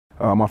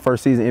My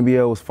first season in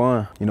NBL was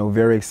fun,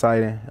 very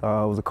exciting. It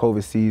was a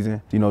COVID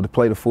season, to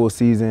play the full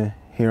season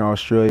here in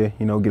Australia,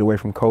 get away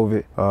from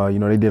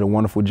COVID. They did a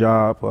wonderful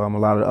job. A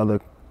lot of the other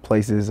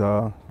places,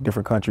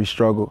 different countries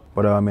struggled,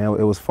 but man,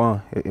 it was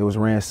fun. It was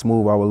ran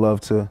smooth. I would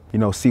love to,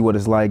 see what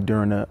it's like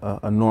during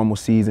a normal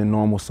season,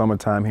 normal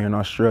summertime here in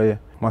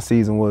Australia. My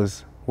season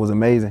was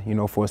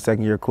amazing, for a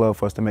second-year club,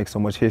 for us to make so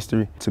much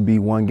history, to be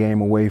one game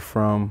away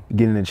from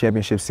getting the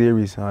championship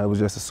series. It was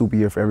just a super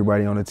year for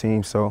everybody on the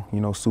team, so,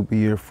 super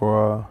year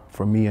for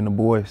me and the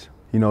boys.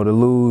 To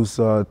lose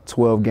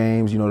 12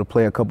 games, to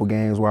play a couple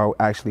games where I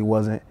actually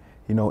wasn't,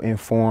 in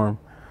form,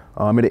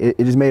 it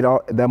just made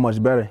it that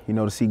much better,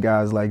 to see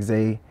guys like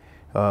Zay,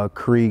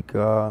 Creek,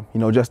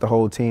 just the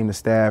whole team, the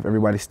staff,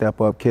 everybody step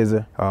up,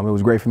 Kizza. It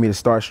was great for me to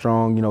start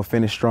strong,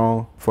 finish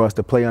strong, for us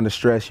to play under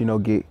stress,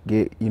 get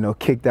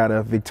kicked out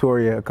of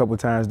Victoria a couple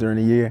times during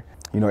the year.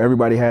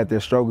 Everybody had their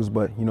struggles,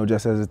 but,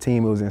 just as a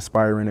team, it was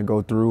inspiring to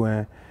go through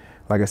and,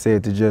 like I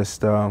said, to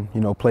just,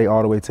 play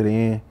all the way to the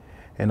end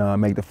and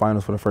make the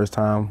finals for the first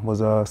time was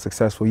a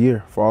successful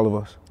year for all of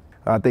us.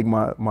 I think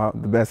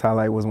the best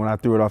highlight was when I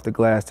threw it off the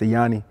glass to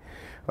Yanni.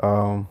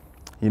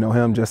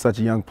 Him, just such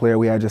a young player.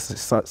 We had just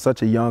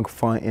such a young,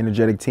 fun,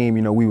 energetic team.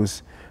 We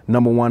was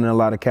 #1 in a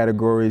lot of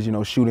categories,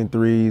 shooting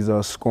threes,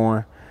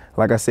 scoring.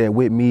 Like I said,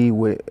 with me,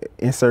 with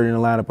inserting the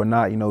lineup or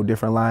not,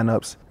 different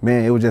lineups.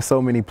 Man, it was just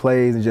so many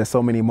plays and just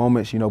so many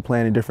moments,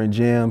 playing in different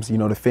gyms,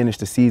 to finish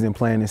the season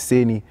playing in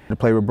Sydney. The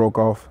player broke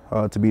off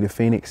to be the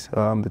Phoenix,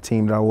 the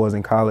team that I was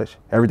in college.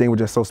 Everything was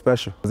just so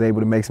special. I was able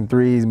to make some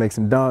threes, make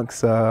some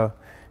dunks,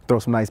 throw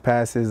some nice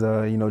passes,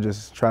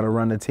 just try to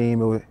run the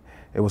team.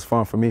 It was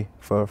fun for me,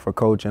 for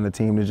coach and the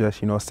team to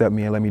just, accept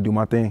me and let me do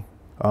my thing.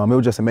 It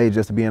was just amazing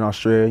just to be in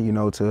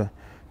Australia, to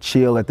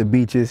chill at the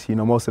beaches.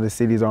 Most of the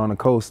cities are on the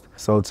coast.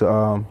 So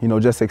to,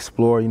 just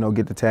explore,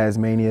 get to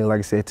Tasmania, like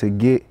I said, to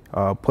get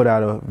put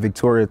out of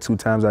Victoria 2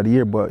 times out of the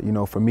year. But,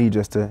 for me,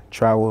 just to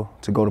travel,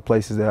 to go to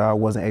places that I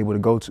wasn't able to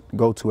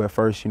go to at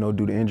first, due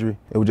to injury.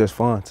 It was just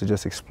fun to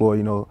just explore,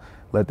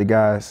 let the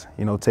guys,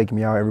 take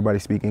me out. Everybody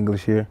speak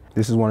English here.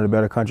 This is one of the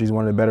better countries,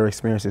 one of the better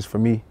experiences for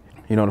me.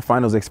 The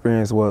finals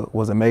experience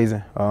was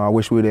amazing. I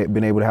wish we'd have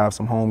been able to have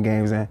some home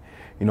games and,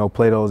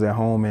 play those at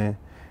home and,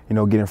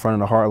 get in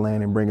front of the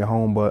Heartland and bring it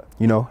home. But,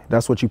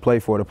 that's what you play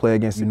for, to play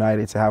against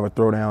United, to have a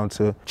throwdown,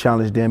 to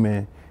challenge them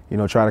and,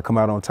 try to come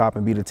out on top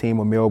and beat a team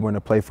of Melbourne,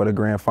 to play for the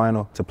grand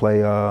final, to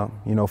play,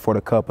 for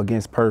the cup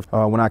against Perth.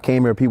 When I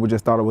came here, people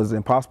just thought it was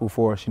impossible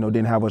for us,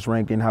 didn't have us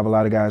ranked, didn't have a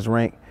lot of guys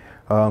ranked.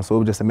 So it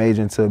was just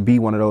amazing to be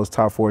one of those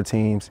top 4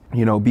 teams,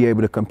 be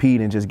able to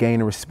compete and just gain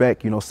the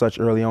respect, such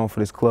early on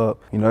for this club.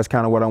 That's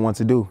kind of what I want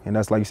to do. And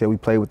that's, like you said, we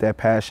play with that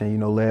passion,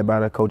 led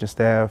by the coaching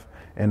staff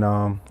and,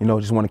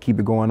 just want to keep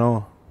it going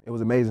on. It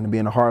was amazing to be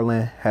in the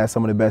Heartland, had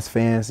some of the best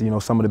fans,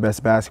 some of the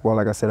best basketball,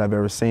 like I said, I've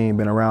ever seen,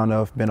 been around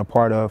of, been a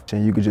part of.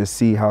 And you could just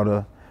see how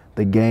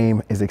the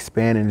game is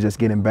expanding and just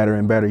getting better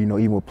and better,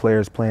 even with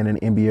players playing in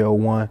NBL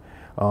 1,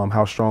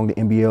 how strong the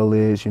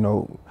NBL is,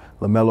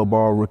 LaMelo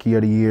Ball, Rookie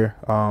of the Year.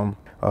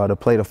 To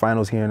play the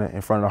finals here in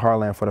front of the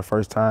Heartland for the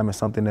first time is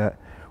something that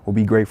will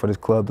be great for this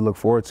club to look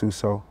forward to.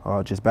 So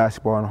just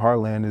basketball in the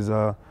Heartland is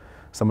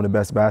some of the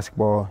best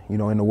basketball,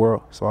 in the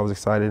world. So I was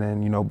excited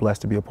and,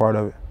 blessed to be a part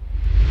of it.